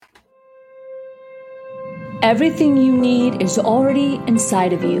Everything you need is already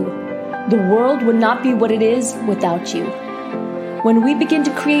inside of you. The world would not be what it is without you. When we begin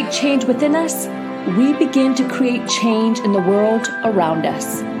to create change within us, we begin to create change in the world around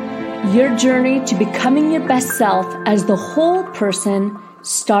us. Your journey to becoming your best self as the whole person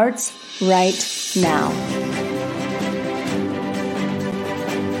starts right now.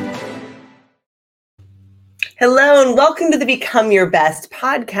 Hello and welcome to the Become Your Best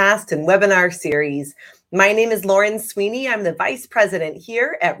podcast and webinar series. My name is Lauren Sweeney. I'm the Vice President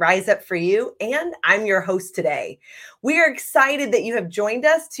here at Rise Up For You, and I'm your host today. We are excited that you have joined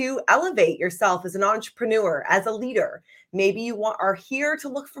us to elevate yourself as an entrepreneur, as a leader. Maybe you are here to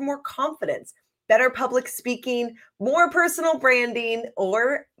look for more confidence, better public speaking, more personal branding,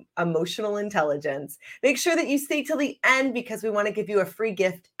 or emotional intelligence. Make sure that you stay till the end because we want to give you a free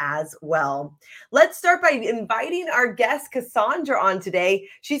gift as well. Let's start by inviting our guest, Cassandra, on today.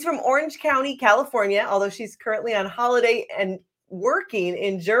 She's from Orange County, California, although she's currently on holiday and working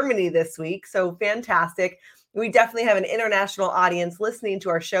in Germany this week. So fantastic. We definitely have an international audience listening to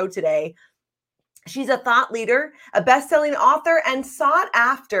our show today. She's a thought leader, a best-selling author, and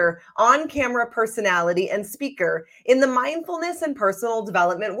sought-after on-camera personality and speaker in the mindfulness and personal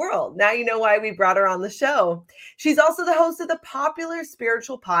development world. Now you know why we brought her on the show. She's also the host of the popular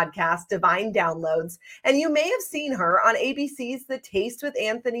spiritual podcast, Divine Downloads, and you may have seen her on ABC's The Taste with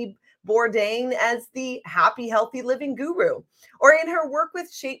Anthony Bourdain as the happy, healthy living guru, or in her work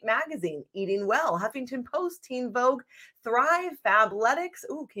with Shape Magazine, Eating Well, Huffington Post, Teen Vogue, Thrive, Fabletics.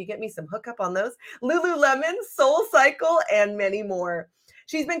 Ooh, can you get me some hookup on those? Lululemon, Soul Cycle, and many more.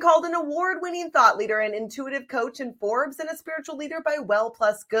 She's been called an award-winning thought leader and intuitive coach in Forbes and a spiritual leader by Well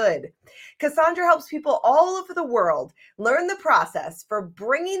Plus Good. Cassandra helps people all over the world learn the process for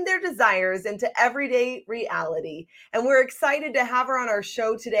bringing their desires into everyday reality. And we're excited to have her on our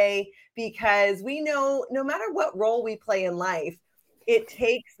show today because we know no matter what role we play in life, it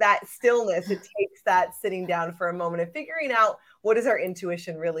takes that stillness. It takes that sitting down for a moment and figuring out what does our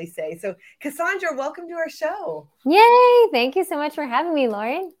intuition really say. So Cassandra, welcome to our show. Yay. Thank you so much for having me,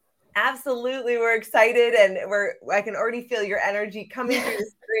 Lauren. Absolutely. We're excited and I can already feel your energy coming through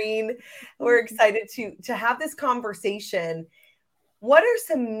the screen. We're excited to have this conversation. What are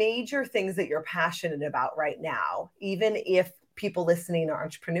some major things that you're passionate about right now? Even if people listening are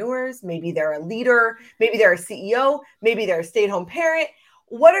entrepreneurs, maybe they're a leader, maybe they're a CEO, maybe they're a stay-at-home parent.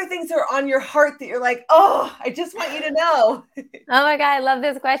 What are things that are on your heart that you're like, oh, I just want you to know? Oh my God, I love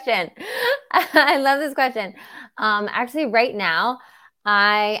this question. I love this question. Actually, right now,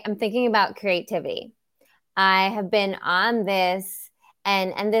 I am thinking about creativity. I have been on this,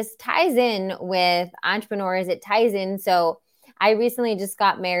 and this ties in with entrepreneurs. It ties in. So I recently just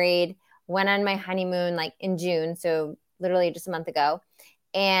got married, went on my honeymoon like in June. So literally just a month ago.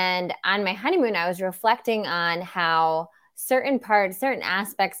 And on my honeymoon, I was reflecting on how certain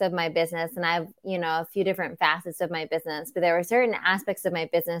aspects of my business, and I have, a few different facets of my business, but there were certain aspects of my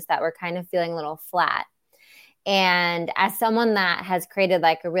business that were kind of feeling a little flat. And as someone that has created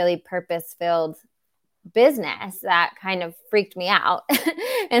like a really purpose-filled business, that kind of freaked me out.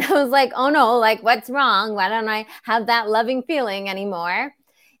 And I was like, oh no, like what's wrong? Why don't I have that loving feeling anymore?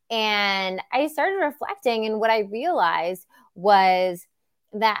 And I started reflecting, and what I realized was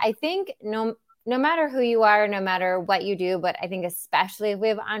that I think no matter who you are, no matter what you do, but I think especially if we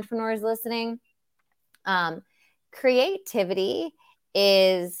have entrepreneurs listening, creativity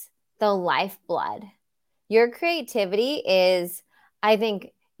is the lifeblood. Your creativity is, I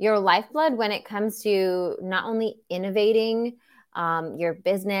think, your lifeblood when it comes to not only innovating your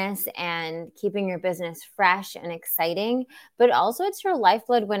business and keeping your business fresh and exciting, but also it's your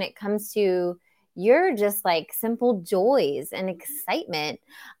lifeblood when it comes to your just like simple joys and excitement,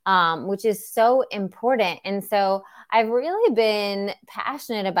 which is so important. And so I've really been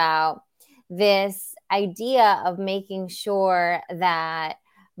passionate about this idea of making sure that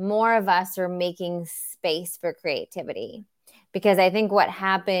more of us are making space for creativity, because I think what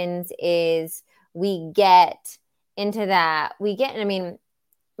happens is we get into that.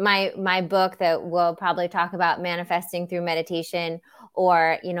 My book that we'll probably talk about, Manifesting Through Meditation,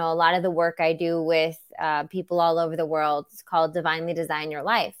 or, a lot of the work I do with people all over the world, it's called Divinely Design Your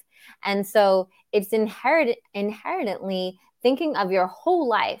Life. And so it's inherently thinking of your whole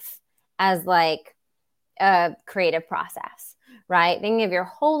life as like a creative process, right? Thinking of your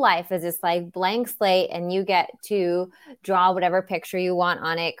whole life as this like blank slate, and you get to draw whatever picture you want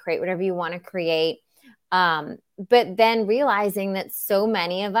on it, create whatever you want to create. But then realizing that so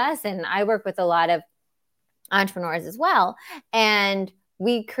many of us, and I work with a lot of entrepreneurs as well, and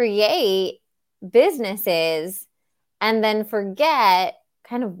we create businesses and then forget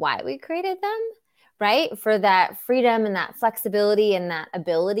kind of why we created them, right? For that freedom and that flexibility and that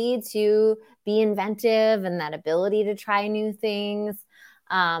ability to be inventive and that ability to try new things.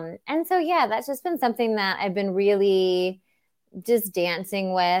 And so, yeah, that's just been something that I've been really just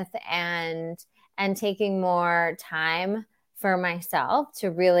dancing with and taking more time for myself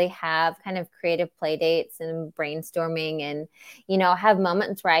to really have kind of creative play dates and brainstorming and, have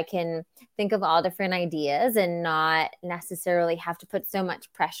moments where I can think of all different ideas and not necessarily have to put so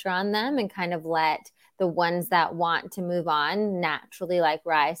much pressure on them and kind of let the ones that want to move on naturally like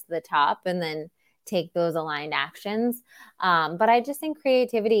rise to the top and then take those aligned actions. But I just think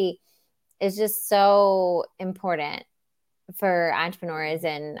creativity is just so important for entrepreneurs.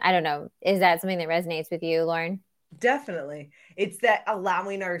 And I don't know, is that something that resonates with you, Lauren? Definitely. It's that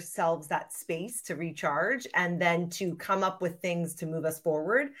allowing ourselves that space to recharge and then to come up with things to move us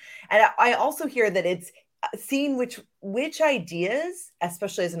forward. And I also hear that it's seeing which ideas,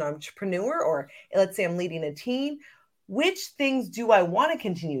 especially as an entrepreneur, or let's say I'm leading a team, which things do I want to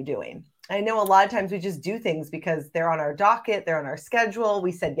continue doing? I know a lot of times we just do things because they're on our docket, they're on our schedule.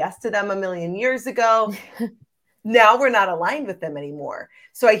 We said yes to them a million years ago. Now we're not aligned with them anymore.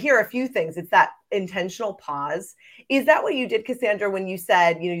 So I hear a few things. It's that intentional pause. Is that what you did, Cassandra, when you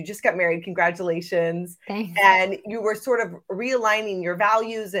said, you just got married? Congratulations. Thanks. And you were sort of realigning your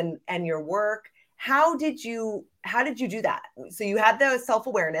values and your work. How did you do that? So you had the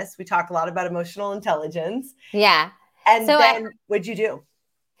self-awareness. We talk a lot about emotional intelligence. Yeah. And so then what'd you do?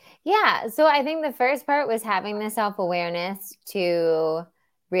 Yeah. So I think the first part was having the self-awareness to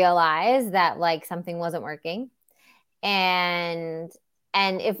realize that like something wasn't working. And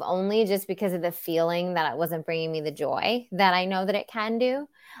if only just because of the feeling that it wasn't bringing me the joy that I know that it can do.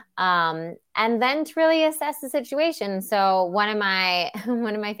 And then to really assess the situation. So one of my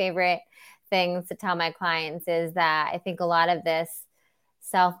favorite things to tell my clients is that I think a lot of this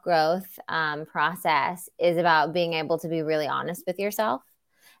self-growth process is about being able to be really honest with yourself.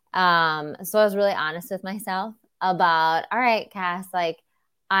 So I was really honest with myself about, all right, Cass, like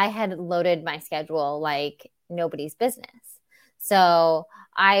I had loaded my schedule like nobody's business. So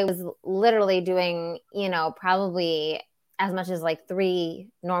I was literally doing, probably as much as like 3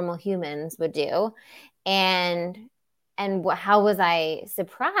 normal humans would do. And how was I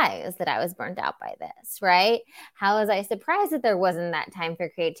surprised that I was burnt out by this, right? How was I surprised that there wasn't that time for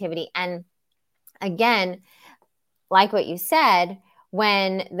creativity? And again, like what you said,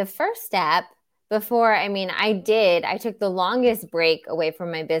 when the first step before, I took the longest break away from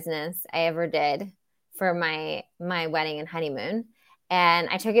my business I ever did for my wedding and honeymoon. And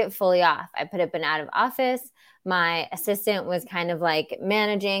I took it fully off. I put it out of office. My assistant was kind of like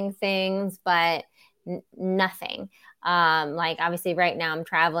managing things, but nothing. Like obviously right now I'm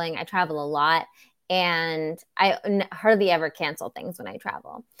traveling. I travel a lot and I hardly ever cancel things when I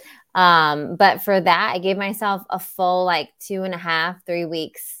travel. But for that, I gave myself a full like 2.5, 3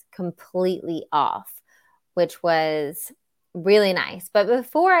 weeks completely off, which was really nice. But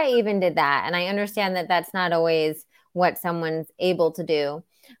before I even did that, and I understand that that's not always what someone's able to do,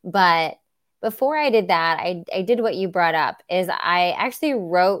 but before I did that, I did what you brought up is I actually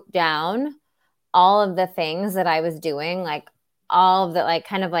wrote down all of the things that I was doing, like all of the like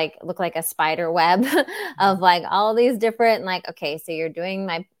kind of like look like a spider web of like all these different like, okay, so you're doing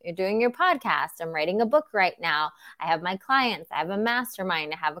your podcast. I'm writing a book right now. I have my clients. I have a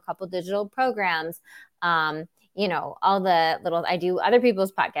mastermind. I have a couple digital programs. All the little, I do other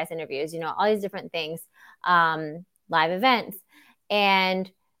people's podcast interviews, all these different things, live events.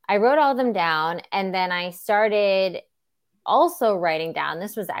 And I wrote all of them down. And then I started also writing down,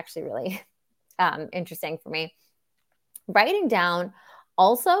 this was actually really interesting for me, writing down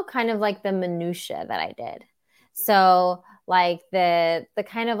also kind of like the minutia that I did. So like the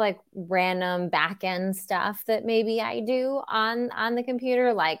kind of like random back end stuff that maybe I do on the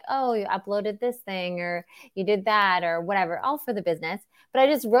computer, like, oh, you uploaded this thing or you did that or whatever, all for the business. But I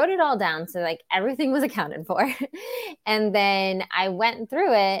just wrote it all down. So like everything was accounted for. And then I went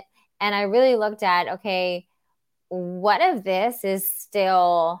through it and I really looked at, okay, what of this is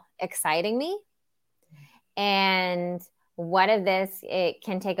still exciting me? And what of this, it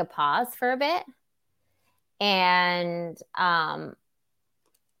can take a pause for a bit. And, and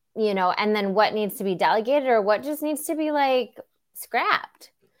then what needs to be delegated or what just needs to be like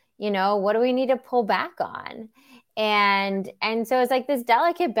scrapped, what do we need to pull back on? And so it's like this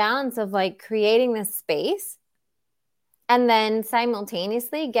delicate balance of like creating this space and then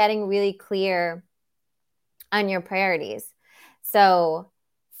simultaneously getting really clear on your priorities. So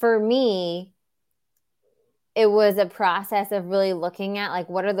for me, it was a process of really looking at like,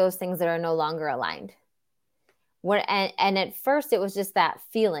 what are those things that are no longer aligned? and at first it was just that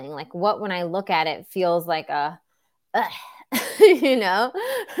feeling, like what, when I look at it, feels like a, you know,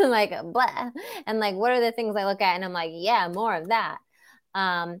 like blah. And like, what are the things I look at? And I'm like, yeah, more of that.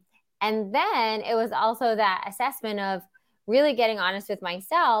 And then it was also that assessment of really getting honest with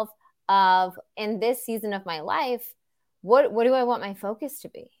myself of, in this season of my life, what do I want my focus to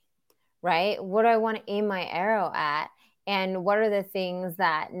be? Right? What do I want to aim my arrow at? And what are the things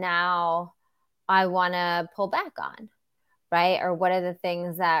that now I want to pull back on? Right? Or what are the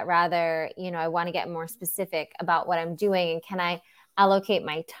things that rather, I want to get more specific about what I'm doing, and can I allocate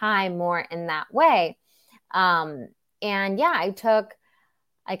my time more in that way? And yeah,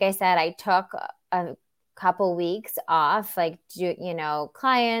 like I said, I took a couple weeks off, like,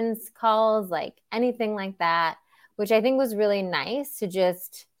 clients, calls, like anything like that, which I think was really nice to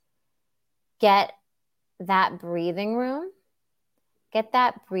just get that breathing room,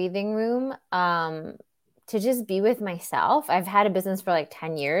 to just be with myself. I've had a business for like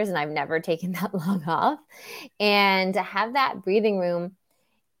 10 years and I've never taken that long off. And to have that breathing room,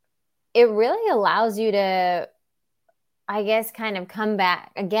 it really allows you to, I guess, kind of come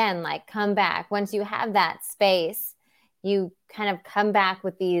back again, once you have that space, you kind of come back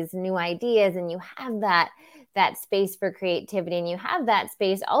with these new ideas, and you have that space for creativity, and you have that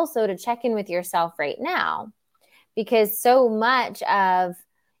space also to check in with yourself right now. Because so much of,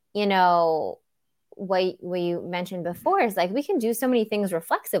 what you mentioned before is like, we can do so many things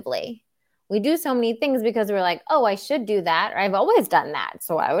reflexively. We do so many things because we're like, oh, I should do that, or I've always done that,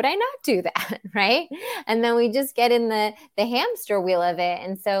 so why would I not do that? Right? And then we just get in the hamster wheel of it.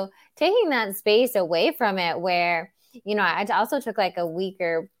 And so taking that space away from it, where, I also took like a week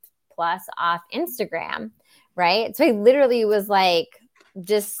or plus off Instagram, right? So I literally was like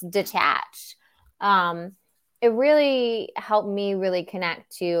just detached. It really helped me really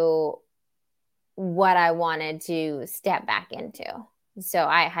connect to what I wanted to step back into. So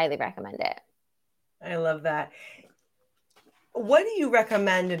I highly recommend it. I love that. What do you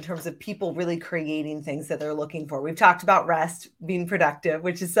recommend in terms of people really creating things that they're looking for? We've talked about rest, being productive,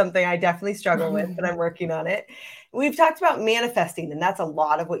 which is something I definitely struggle with, but I'm working on it. We've talked about manifesting, and that's a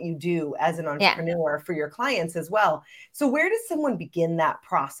lot of what you do as an entrepreneur for your clients as well. So where does someone begin that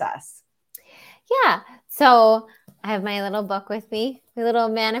process? Yeah. So I have my little book with me, my little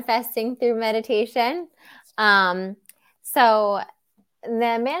manifesting through meditation. So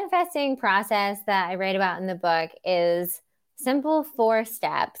the manifesting process that I write about in the book is simple 4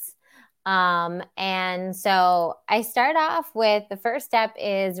 steps. And so I start off with, the first step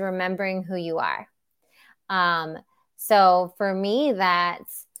is remembering who you are. So for me,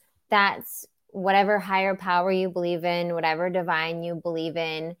 that's whatever higher power you believe in, whatever divine you believe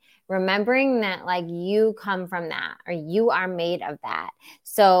in, remembering that like you come from that, or you are made of that.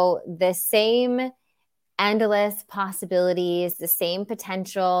 So the same endless possibilities, the same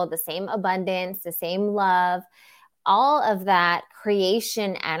potential, the same abundance, the same love, all of that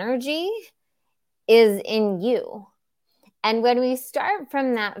creation energy is in you. And when we start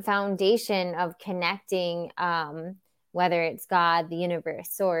from that foundation of connecting, whether it's God, the universe,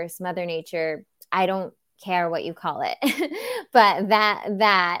 source, Mother Nature, I don't care what you call it, but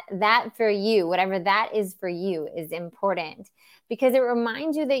that for you, whatever that is for you, is important, because it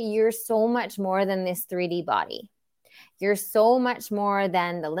reminds you that you're so much more than this 3D body. You're so much more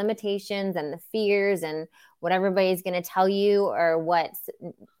than the limitations and the fears and what everybody's going to tell you, or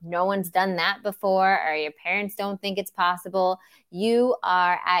no one's done that before, or your parents don't think it's possible. You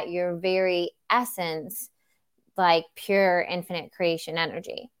are at your very essence, like pure infinite creation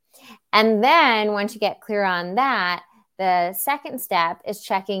energy. And then once you get clear on that, the second step is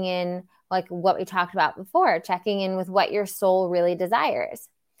checking in, like what we talked about before, checking in with what your soul really desires.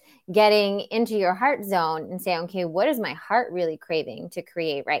 Getting into your heart zone and saying, okay, what is my heart really craving to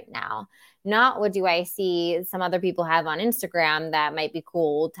create right now? Not what do I see some other people have on Instagram that might be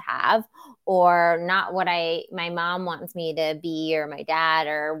cool to have, or not what my mom wants me to be, or my dad,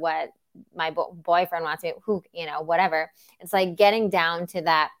 or what my boyfriend wants me, whatever. It's like getting down to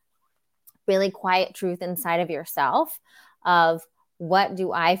that really quiet truth inside of yourself of, what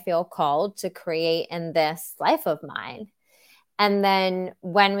do I feel called to create in this life of mine? And then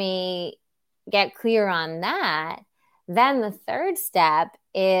when we get clear on that, then the third step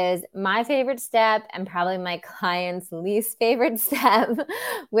is my favorite step, and probably my client's least favorite step,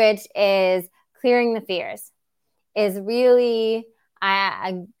 which is clearing the fears. Is really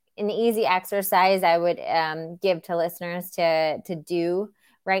an easy exercise I would give to listeners to do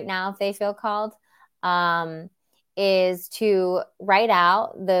right now if they feel called, is to write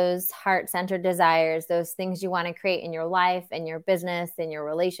out those heart-centered desires, those things you want to create in your life, in your business, in your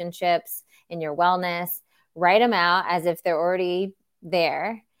relationships, in your wellness. write them out as if they're already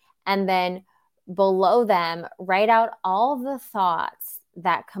there. And then below them, write out all the thoughts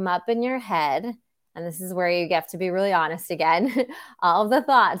that come up in your head. And this is where you have to be really honest again. All of the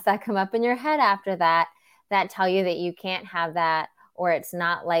thoughts that come up in your head after that, that tell you that you can't have that, or it's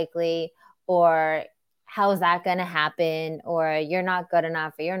not likely, or how's that going to happen, or you're not good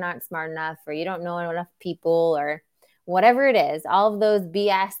enough, or you're not smart enough, or you don't know enough people, or whatever it is, all of those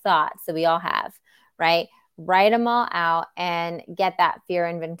BS thoughts that we all have, right? Write them all out and get that fear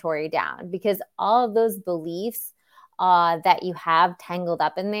inventory down, because all of those beliefs that you have tangled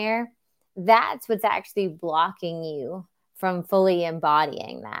up in there, that's what's actually blocking you from fully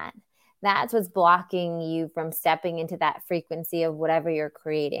embodying that. That's what's blocking you from stepping into that frequency of whatever you're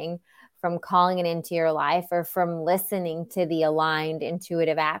creating, from calling it into your life, or from listening to the aligned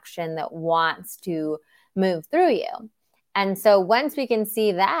intuitive action that wants to move through you. And so once we can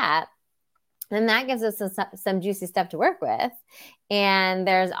see that, then that gives us some juicy stuff to work with. And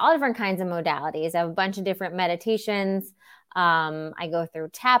there's all different kinds of modalities. I have a bunch of different meditations. I go through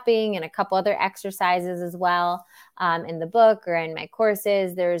tapping and a couple other exercises as well in the book or in my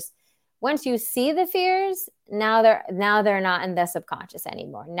courses. Once you see the fears, now they're not in the subconscious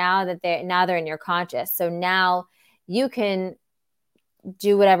anymore. Now they're in your conscious. So now you can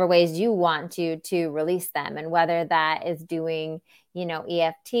do whatever ways you want to release them. And whether that is doing,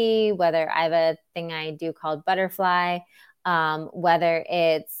 EFT, whether I have a thing I do called butterfly, whether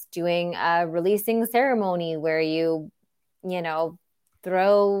it's doing a releasing ceremony where you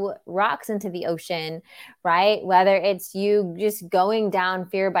throw rocks into the ocean, right? Whether it's you just going down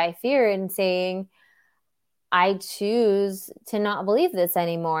fear by fear and saying, I choose to not believe this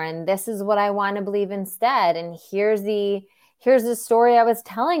anymore, and this is what I want to believe instead. And here's the story I was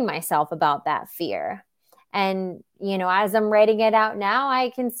telling myself about that fear. And, as I'm writing it out now,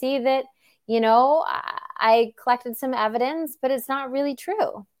 I can see that, I collected some evidence, but it's not really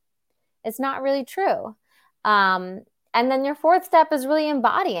true. It's not really true. And then your fourth step is really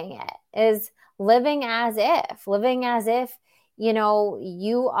embodying it, is living as if,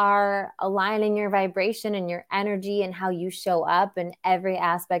 you are aligning your vibration and your energy and how you show up in every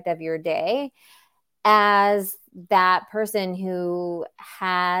aspect of your day as that person who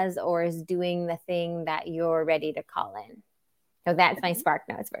has or is doing the thing that you're ready to call in. So that's my Spark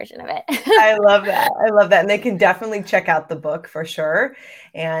Notes version of it. I love that. And they can definitely check out the book for sure.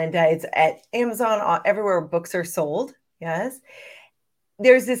 And it's at Amazon, everywhere books are sold. Yes.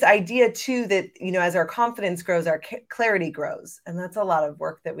 There's this idea too that, as our confidence grows, our clarity grows. And that's a lot of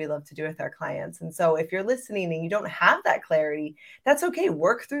work that we love to do with our clients. And so if you're listening and you don't have that clarity, that's okay.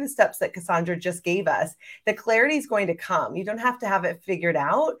 Work through the steps that Cassandra just gave us. The clarity is going to come. You don't have to have it figured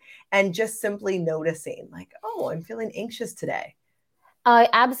out, and just simply noticing like, oh, I'm feeling anxious today.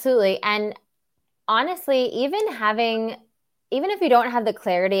 Absolutely. And honestly, even if you don't have the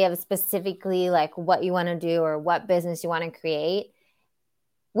clarity of specifically like what you want to do or what business you want to create,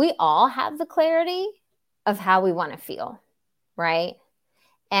 we all have the clarity of how we want to feel, right?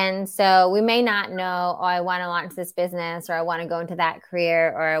 And so we may not know, oh, I want to launch this business, or I want to go into that career,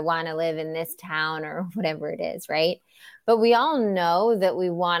 or I want to live in this town, or whatever it is, right? But we all know that we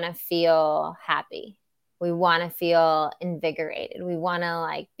want to feel happy. We want to feel invigorated. We want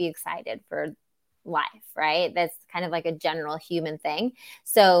to be excited for life, right? That's kind of like a general human thing.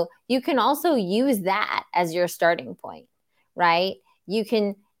 So you can also use that as your starting point, right? You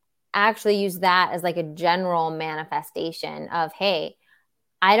can actually use that as like a general manifestation of, hey,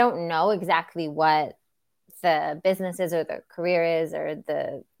 I don't know exactly what the business is, or the career is, or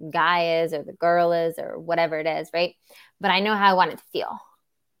the guy is, or the girl is, or whatever it is, right? But I know how I want it to feel.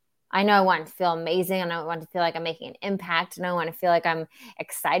 I know I want it to feel amazing. And I want to feel like I'm making an impact. And I want to feel like I'm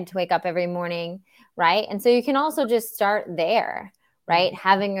excited to wake up every morning, right? And so you can also just start there, right?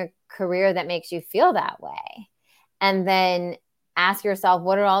 Having a career that makes you feel that way. And then ask yourself,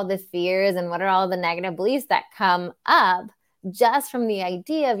 what are all the fears and what are all the negative beliefs that come up just from the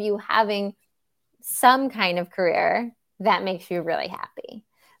idea of you having some kind of career that makes you really happy?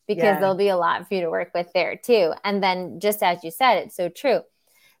 Because there'll be a lot for you to work with there too. And then just as you said, it's so true.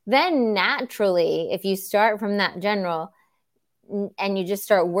 Then naturally, if you start from that general and you just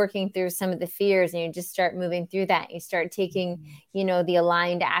start working through some of the fears and you just start moving through that, you start taking, the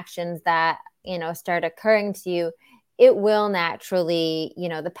aligned actions that, start occurring to you, it will naturally,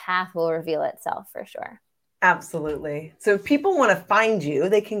 the path will reveal itself for sure. Absolutely. So if people want to find you,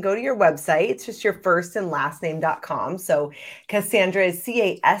 they can go to your website. It's just your first and last name.com. So Cassandra is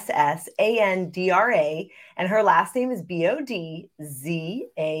Cassandra, and her last name is BODZAK.com.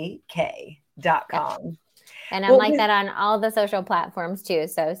 And I'm like that on all the social platforms too.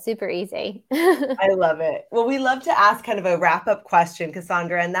 So super easy. I love it. Well, we love to ask kind of a wrap-up question,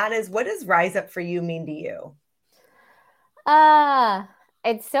 Cassandra, and that is, what does Rise Up for You mean to you?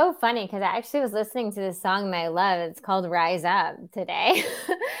 It's so funny because I actually was listening to this song that I love. It's called Rise Up today.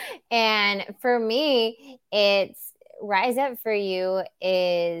 And for me, it's Rise Up for You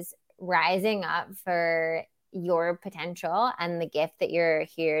is rising up for your potential and the gift that you're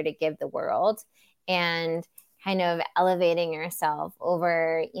here to give the world, and kind of elevating yourself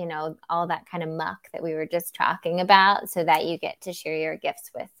over, all that kind of muck that we were just talking about, so that you get to share your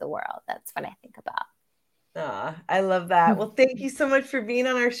gifts with the world. That's what I think about. I love that. Well, thank you so much for being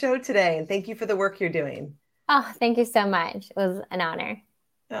on our show today. And thank you for the work you're doing. Oh, thank you so much. It was an honor.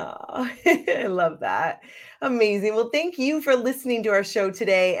 Oh, I love that. Amazing. Well, thank you for listening to our show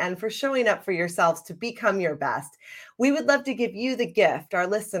today and for showing up for yourselves to become your best. We would love to give you the gift, our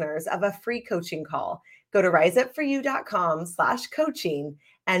listeners, of a free coaching call. Go to riseupforyou.com/coaching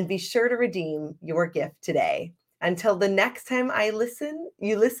and be sure to redeem your gift today. Until the next time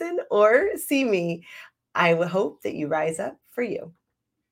you listen or see me, I hope that you rise up for you.